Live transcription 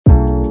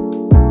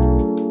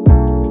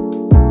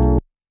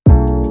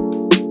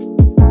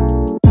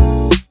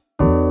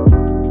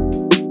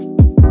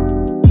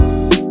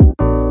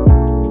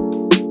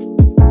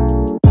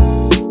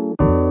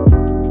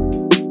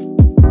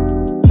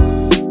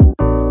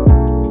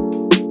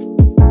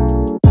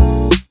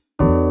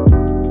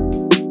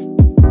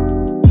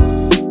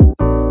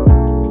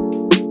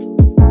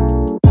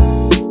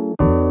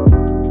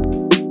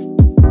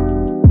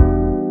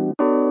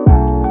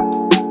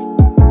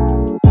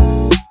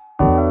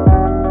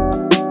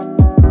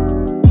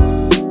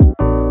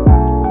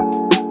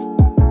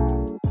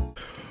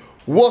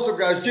What's up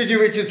guys, JJ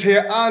Richards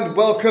here and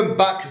welcome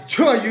back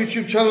to my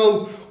YouTube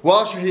channel.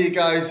 Whilst you're here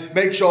guys,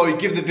 make sure you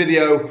give the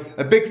video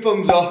a big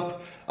thumbs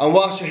up, and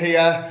whilst you're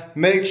here,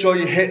 make sure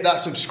you hit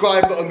that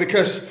subscribe button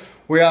because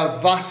we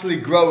are vastly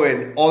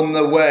growing on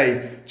the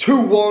way to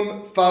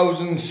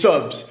 1,000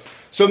 subs.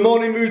 So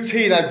morning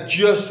routine, I've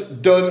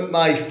just done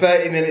my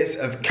 30 minutes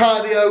of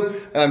cardio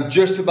and I'm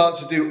just about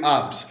to do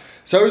abs.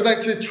 So I always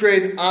like to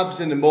train abs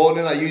in the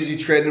morning. I usually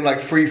train them like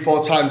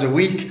 3-4 times a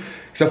week.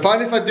 So I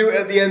find if I do it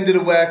at the end of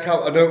the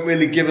workout, I don't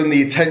really give them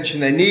the attention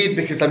they need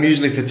because I'm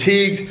usually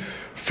fatigued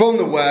from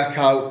the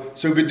workout.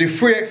 So we're gonna do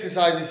 3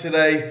 exercises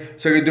today.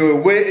 So we're gonna do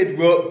a weighted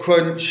rope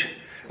crunch,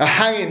 a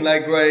hanging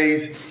leg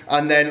raise,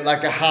 and then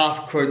like a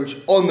half crunch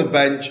on the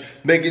bench,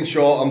 making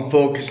sure I'm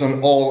focused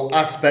on all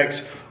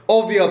aspects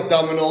of the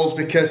abdominals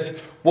because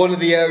one of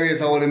the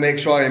areas I want to make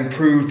sure I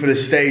improve for the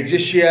stage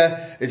this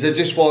year is I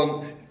just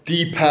want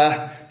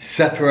deeper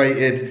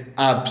separated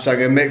abs. So I'm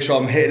gonna make sure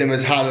I'm hitting them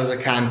as hard as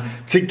I can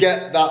to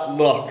get that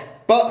look.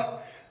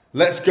 But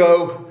let's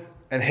go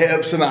and hit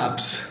up some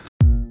abs.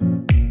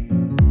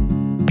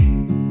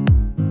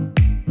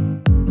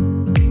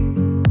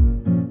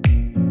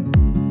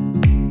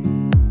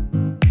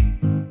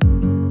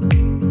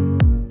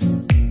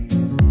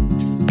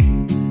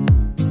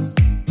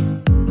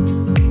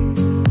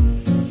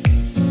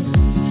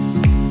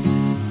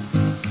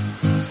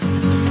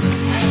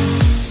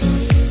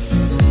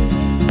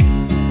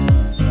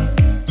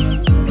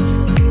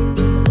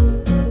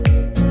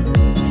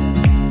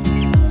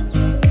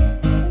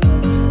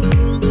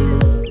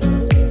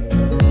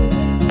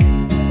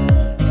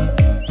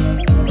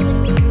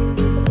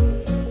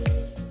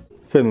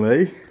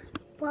 Finley,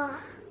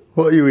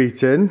 what are you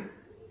eating?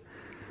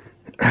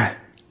 Are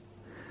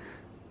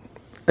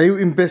you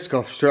eating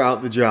Biscoff straight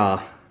out the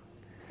jar?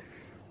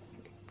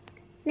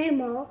 No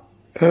more.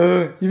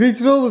 You've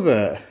eaten all of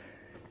it?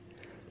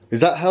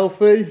 Is that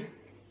healthy?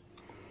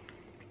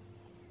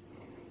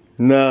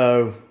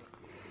 No.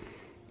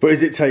 But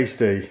is it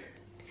tasty?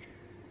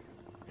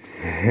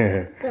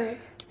 Good.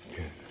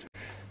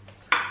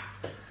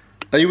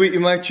 Are you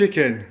eating my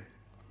chicken?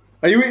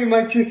 Are you eating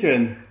my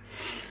chicken?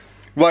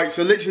 Right,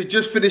 so literally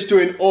just finished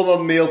doing all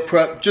my meal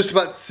prep, just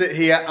about to sit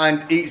here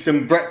and eat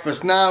some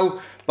breakfast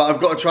now, but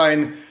I've got to try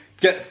and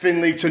get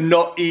Finley to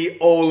not eat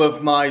all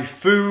of my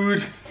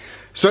food.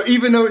 So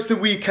even though it's the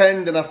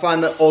weekend and I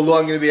find that although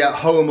I'm going to be at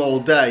home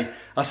all day,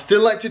 I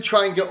still like to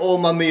try and get all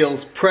my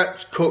meals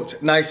prepped,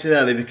 cooked nice and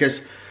early,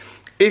 because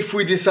if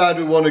we decide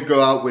we want to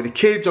go out with the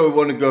kids or we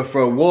want to go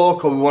for a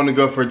walk or we want to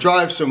go for a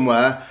drive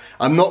somewhere,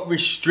 I'm not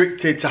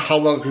restricted to how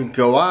long I can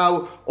go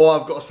out, or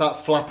I've got to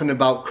start flapping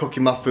about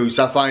cooking my food.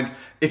 So I find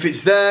if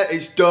it's there,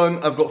 it's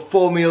done. I've got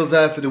 4 meals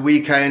there for the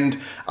weekend.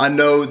 I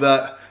know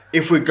that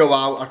if we go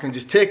out, I can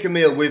just take a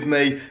meal with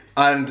me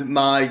and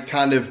my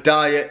kind of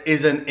diet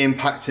isn't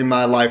impacting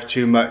my life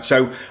too much.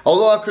 So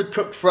although I could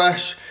cook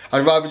fresh,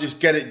 I'd rather just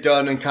get it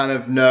done and kind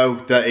of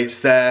know that it's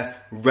there,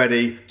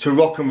 ready to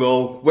rock and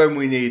roll when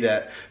we need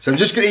it. So I'm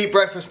just gonna eat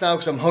breakfast now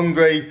because I'm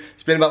hungry.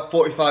 It's been about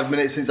 45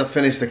 minutes since I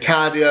finished the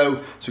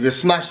cardio. So we're gonna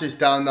smash this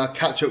down and I'll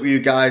catch up with you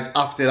guys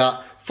after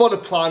that for the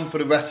plan for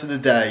the rest of the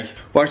day.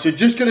 Right, so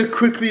just gonna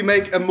quickly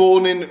make a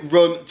morning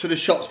run to the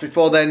shops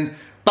before then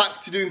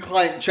back to doing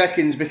client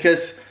check-ins,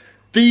 because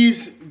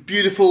these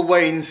beautiful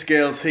weighing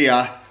scales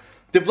here,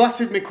 they've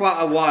lasted me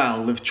quite a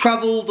while. They've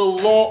traveled a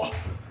lot,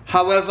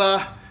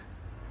 however,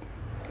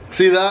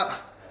 see that?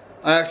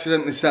 I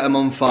accidentally set them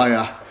on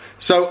fire.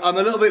 So I'm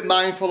a little bit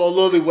mindful,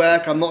 although they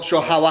work, I'm not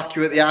sure how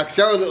accurate they are because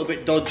they're a little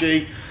bit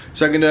dodgy.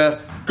 So I'm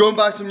gonna go and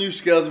buy some new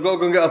scales. I've got to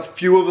go and get a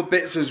few other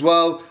bits as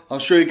well. I'll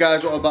show you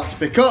guys what I'm about to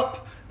pick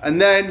up,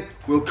 and then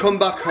we'll come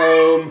back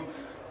home,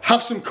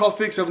 have some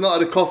coffee because I've not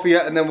had a coffee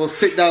yet, and then we'll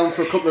sit down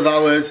for a couple of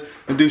hours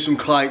and do some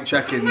client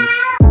check-ins.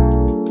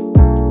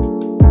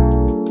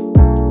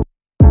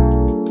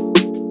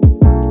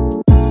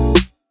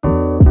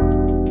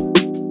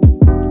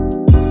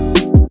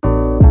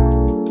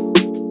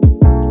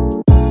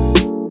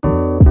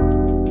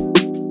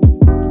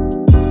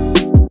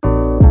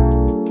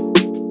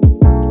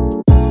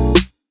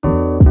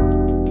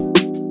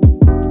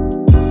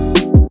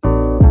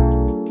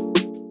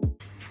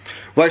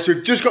 Right, so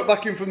we've just got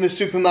back in from the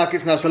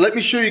supermarkets now, so let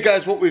me show you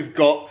guys what we've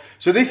got.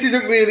 So this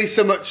isn't really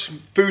so much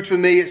food for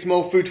me, it's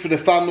more food for the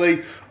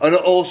family. And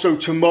also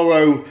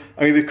tomorrow,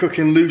 I'm gonna be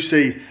cooking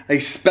Lucy a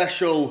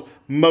special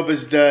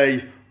Mother's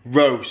Day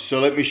roast. So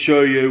let me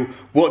show you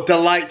what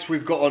delights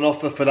we've got on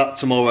offer for that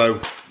tomorrow.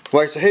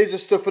 Right, so here's the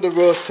stuff for the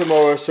roast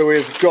tomorrow. So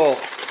we've got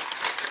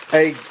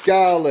a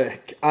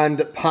garlic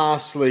and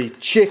parsley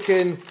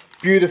chicken,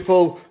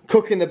 beautiful,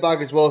 cook in the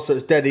bag as well, so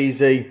it's dead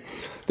easy.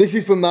 This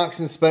is from Marks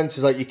and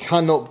Spencer's, like you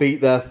cannot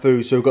beat their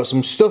food. So we've got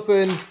some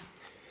stuffing,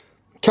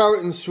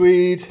 carrot and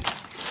swede,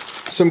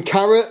 some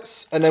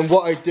carrots, and then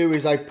what I do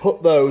is I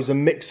put those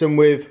and mix them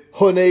with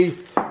honey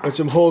and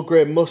some whole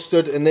grain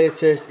mustard, and they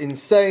taste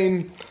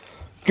insane.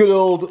 Good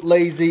old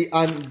lazy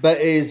Aunt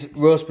Betty's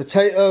roast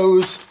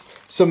potatoes,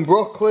 some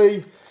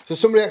broccoli, So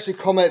somebody actually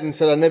commented and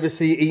said, I never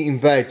see you eating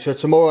veg. So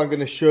tomorrow I'm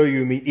going to show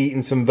you me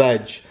eating some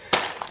veg.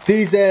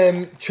 These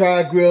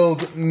char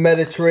grilled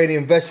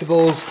Mediterranean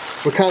vegetables,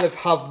 we kind of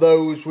have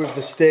those with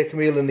the steak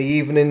meal in the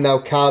evening. Now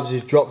carbs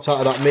is dropped out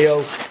of that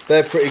meal.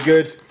 They're pretty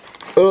good.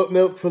 Oat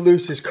milk for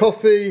Lucy's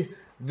coffee.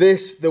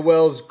 This, the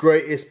world's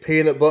greatest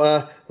peanut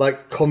butter.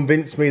 Like,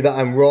 convince me that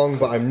I'm wrong,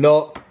 but I'm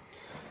not.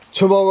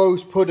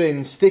 Tomorrow's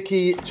pudding,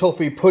 sticky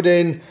toffee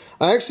pudding.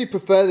 I actually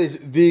prefer this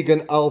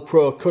vegan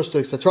Alpro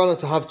custard because I try not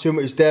to have too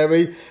much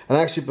dairy, and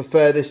I actually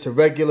prefer this to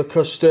regular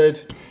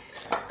custard.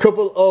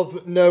 Couple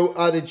of no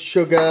added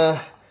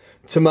sugar,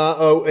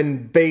 tomato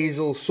and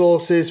basil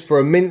sauces for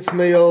a mince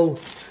meal.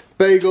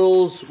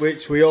 Bagels,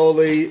 which we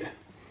all eat.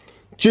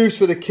 Juice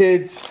for the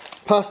kids,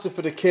 pasta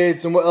for the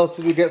kids, and what else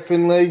did we get,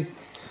 Finley?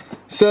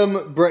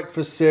 Some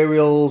breakfast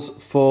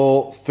cereals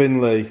for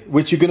Finley,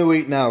 which you're going to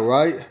eat now,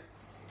 right?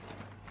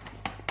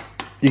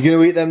 You're going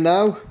to eat them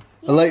now?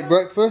 Yeah, a late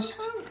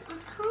breakfast?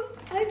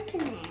 I can't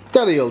open it.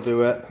 Daddy'll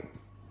do it.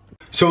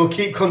 So we'll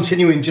keep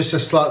continuing just to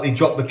slightly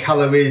drop the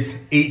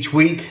calories each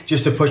week,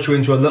 just to push you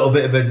into a little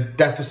bit of a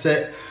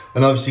deficit,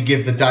 and obviously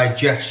give the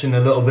digestion a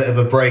little bit of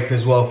a break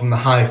as well from the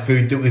high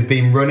food that we've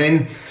been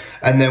running.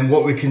 And then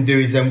what we can do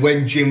is then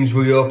when gyms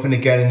reopen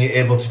again and you're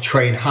able to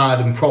train hard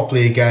and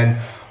properly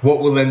again,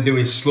 what we'll then do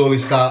is slowly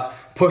start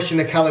pushing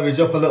the calories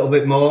up a little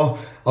bit more.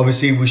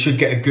 Obviously we should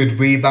get a good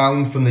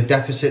rebound from the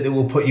deficit that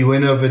we'll put you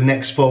in over the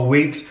next 4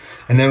 weeks,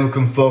 and then we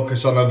can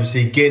focus on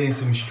obviously gaining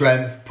some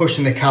strength,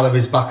 pushing the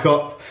calories back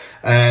up,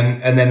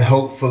 and then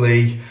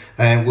hopefully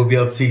we'll be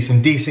able to see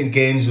some decent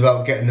gains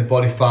without getting the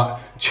body fat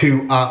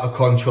too out of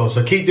control.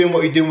 So keep doing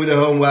what you're doing with the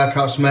home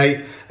workouts,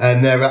 mate,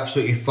 and they're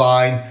absolutely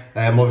fine.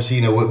 Obviously,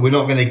 you know, we're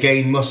not going to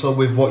gain muscle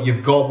with what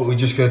you've got, but we're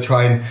just going to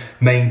try and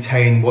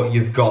maintain what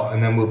you've got,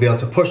 and then we'll be able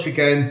to push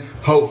again,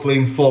 hopefully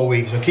in 4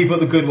 weeks. So keep up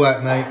the good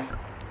work, mate.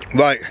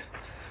 Right,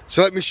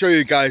 so let me show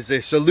you guys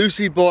this. So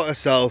Lucy bought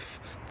herself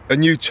a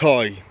new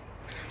toy.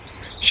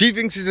 She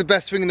thinks it's the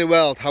best thing in the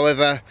world,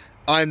 however,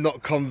 I'm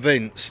not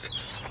convinced.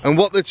 And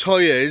what the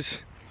toy is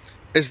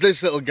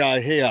this little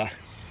guy here.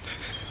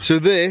 So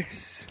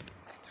this,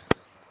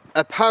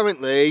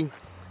 apparently,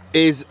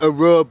 is a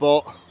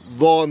robot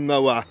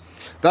lawnmower.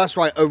 That's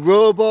right, a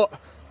robot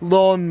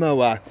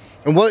lawnmower.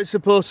 And what it's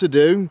supposed to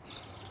do,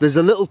 there's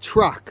a little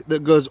track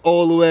that goes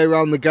all the way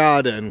around the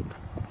garden.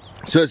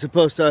 So it's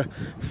supposed to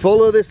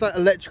follow this like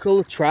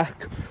electrical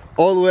track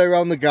all the way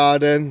around the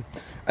garden,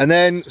 and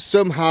then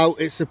somehow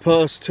it's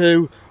supposed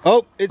to,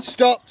 oh, it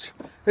stopped.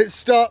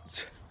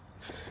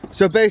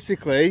 So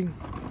basically,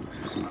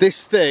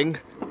 this thing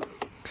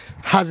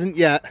hasn't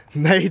yet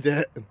made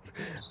it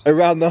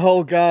around the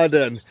whole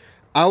garden.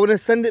 I want to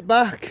send it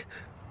back,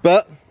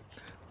 but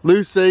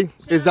Lucy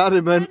is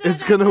adamant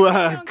it's gonna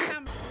work.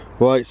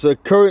 Right, so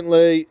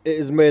currently it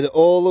has made it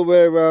all the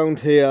way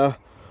around here,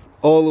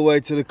 all the way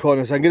to the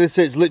corner. So I'm gonna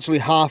say it's literally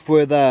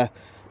halfway there.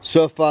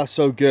 So far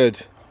so good,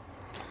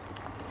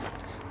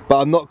 but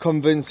I'm not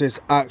convinced it's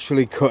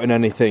actually cutting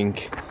anything.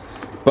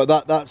 But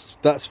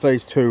that's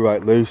phase 2,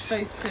 right, Luce?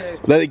 Phase 2.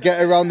 Let it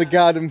get around the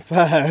garden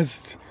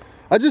first.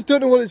 I just don't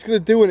know what it's going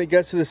to do when it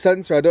gets to the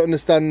centre. I don't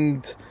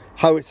understand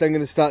how it's then going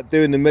to start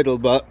doing the middle,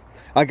 but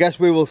I guess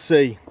we will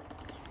see.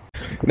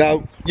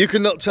 Now, you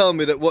cannot tell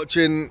me that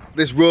watching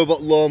this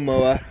robot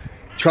lawnmower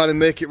trying to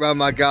make it around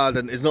my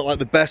garden is not like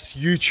the best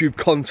YouTube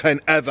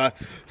content ever.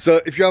 So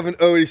if you haven't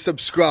already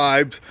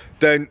subscribed,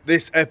 then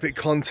this epic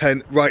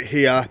content right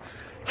here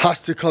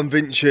has to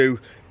convince you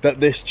that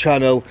this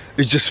channel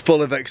is just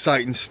full of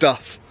exciting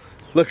stuff.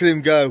 Look at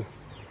him go.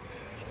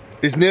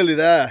 He's nearly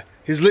there.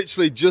 He's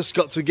literally just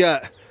got to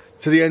get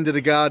to the end of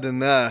the garden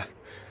there.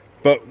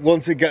 But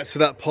once it gets to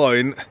that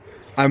point,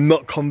 I'm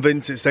not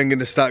convinced it's then going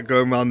to start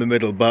going around the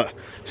middle, but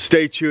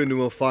stay tuned and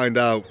we'll find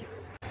out.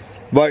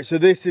 Right, so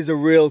this is a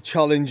real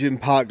challenging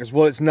part, because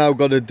what it's now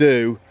got to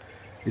do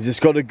is it's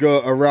got to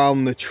go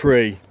around the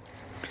tree.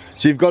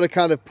 So you've got to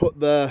kind of put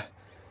the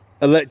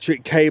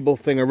electric cable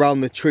thing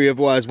around the tree,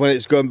 otherwise when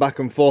it's going back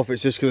and forth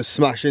it's just going to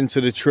smash into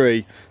the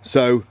tree.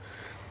 So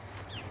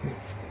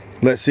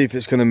let's see if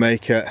it's going to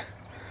make it.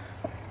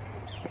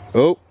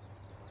 Oh,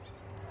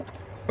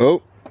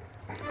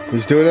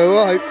 he's doing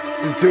alright,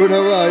 he's doing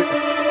alright.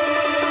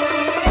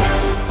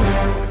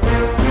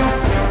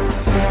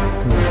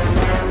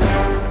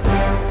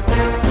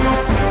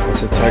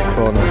 That's a tight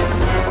corner.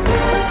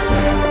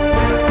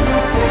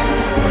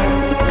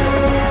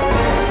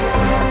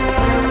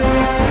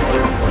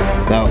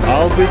 Now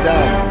I'll be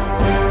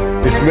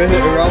down. It's made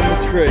it around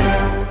the tree.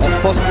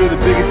 That's possibly the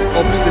biggest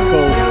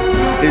obstacle,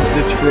 is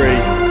the tree.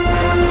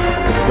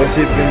 Let's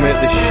see if we can make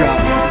this sharp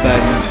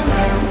bend.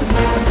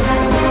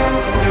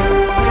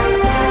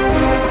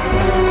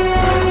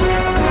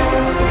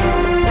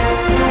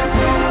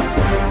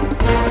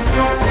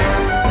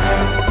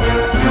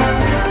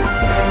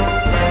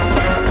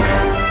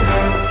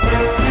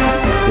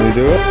 Can we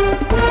do it?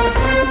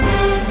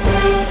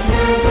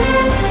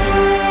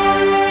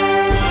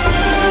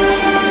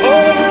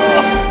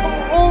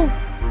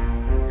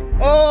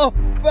 Oh,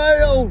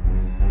 fail!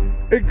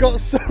 It got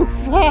so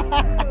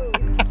far.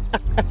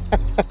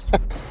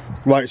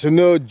 Right, so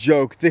no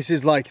joke, this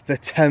is like the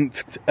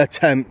 10th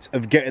attempt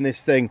of getting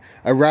this thing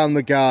around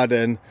the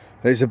garden.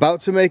 It's about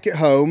to make it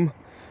home.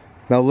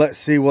 Now let's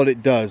see what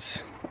it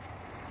does.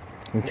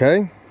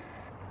 Okay.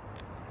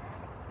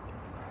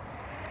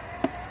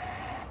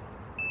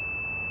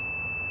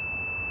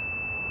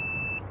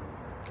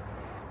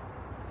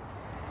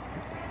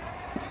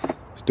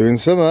 It's doing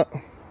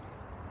something.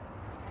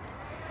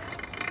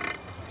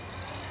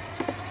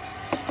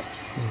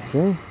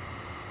 Okay.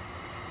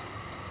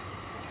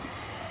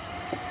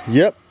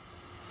 Yep,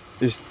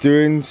 it's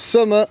doing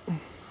something.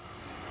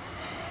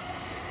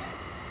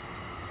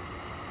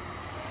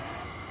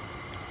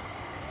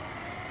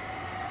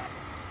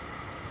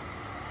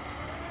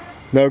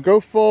 Now go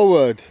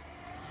forward.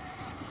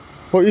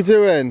 What are you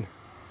doing?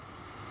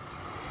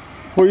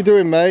 What are you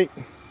doing, mate?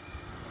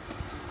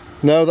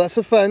 No, that's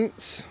a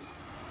fence.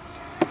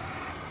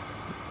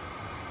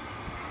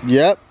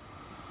 Yep.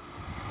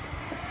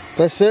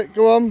 That's it,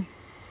 go on.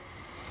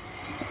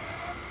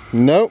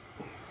 Nope.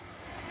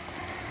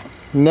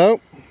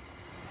 Nope.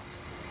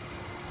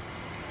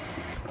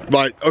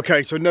 Right,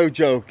 okay, so no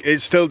joke,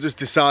 it's still just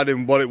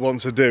deciding what it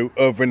wants to do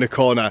over in the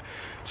corner.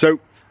 So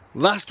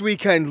last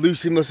weekend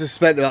Lucy must have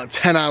spent about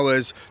 10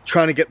 hours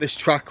trying to get this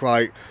track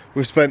right.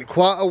 We've spent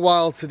quite a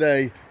while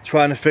today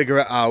trying to figure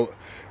it out.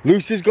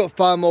 Lucy's got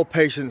far more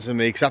patience than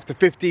me, because after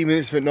 15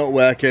 minutes of it not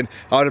working,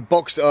 I would have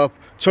boxed it up,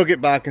 took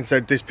it back and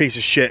said this piece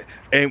of shit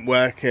ain't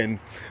working.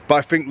 But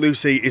I think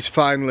Lucy is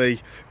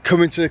finally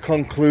coming to the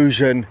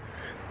conclusion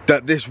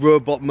that this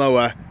robot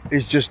mower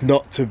is just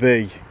not to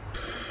be.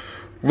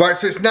 Right,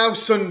 so it's now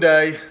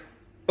Sunday.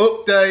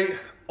 Update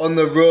on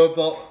the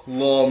robot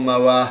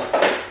lawnmower.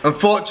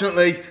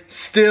 Unfortunately,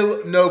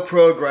 still no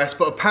progress,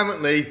 but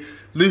apparently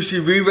Lucy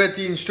reread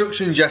the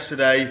instructions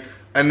yesterday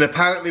and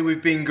apparently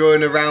we've been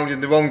going around in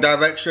the wrong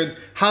direction.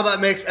 How that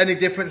makes any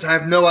difference, I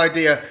have no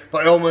idea,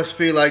 but I almost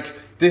feel like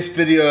this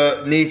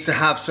video needs to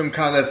have some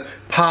kind of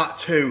part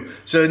 2.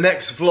 So the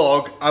next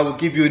vlog, I will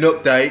give you an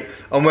update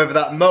on whether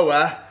that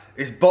mower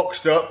is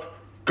boxed up,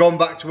 gone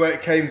back to where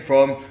it came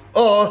from,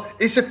 or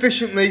is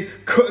sufficiently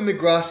cutting the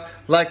grass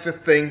like the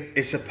thing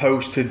is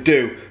supposed to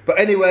do. But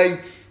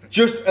anyway,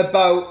 just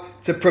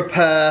about to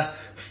prepare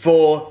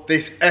for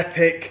this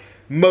epic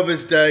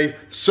Mother's Day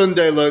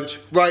Sunday lunch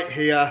right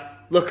here.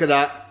 Look at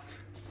that.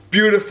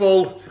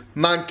 Beautiful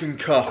Mankin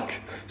cock.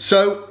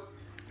 So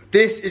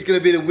this is going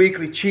to be the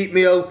weekly cheat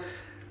meal.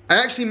 I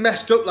actually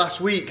messed up last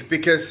week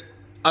because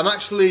I'm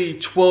actually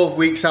 12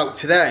 weeks out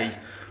today.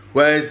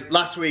 Whereas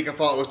last week I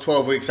thought it was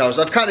 12 weeks out.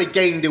 So I've kind of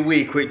gained a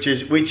week, which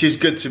is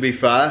good to be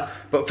fair.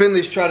 But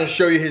Finley's trying to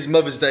show you his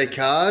Mother's Day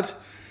card.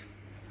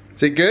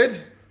 Is it good?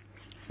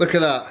 Look at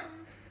that.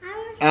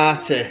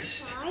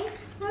 Artist.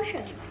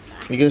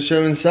 You gonna show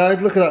him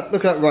inside? Look at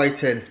that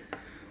writing.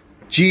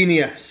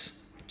 Genius.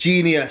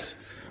 Genius.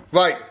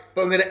 Right,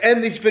 but I'm gonna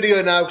end this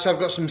video now because I've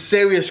got some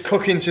serious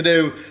cooking to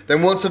do.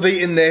 Then once I've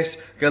eaten this,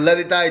 I'm gonna let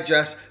it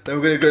digest, then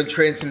we're gonna go and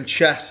train some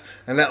chest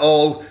and let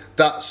all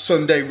that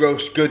Sunday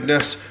roast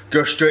goodness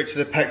go straight to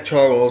the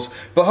pectorals.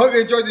 But I hope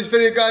you enjoyed this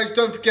video, guys.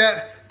 Don't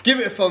forget, give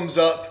it a thumbs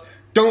up.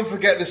 Don't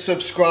forget to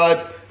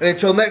subscribe. And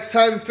until next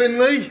time,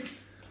 Finley,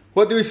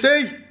 what do we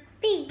say?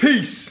 Peace.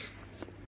 Peace.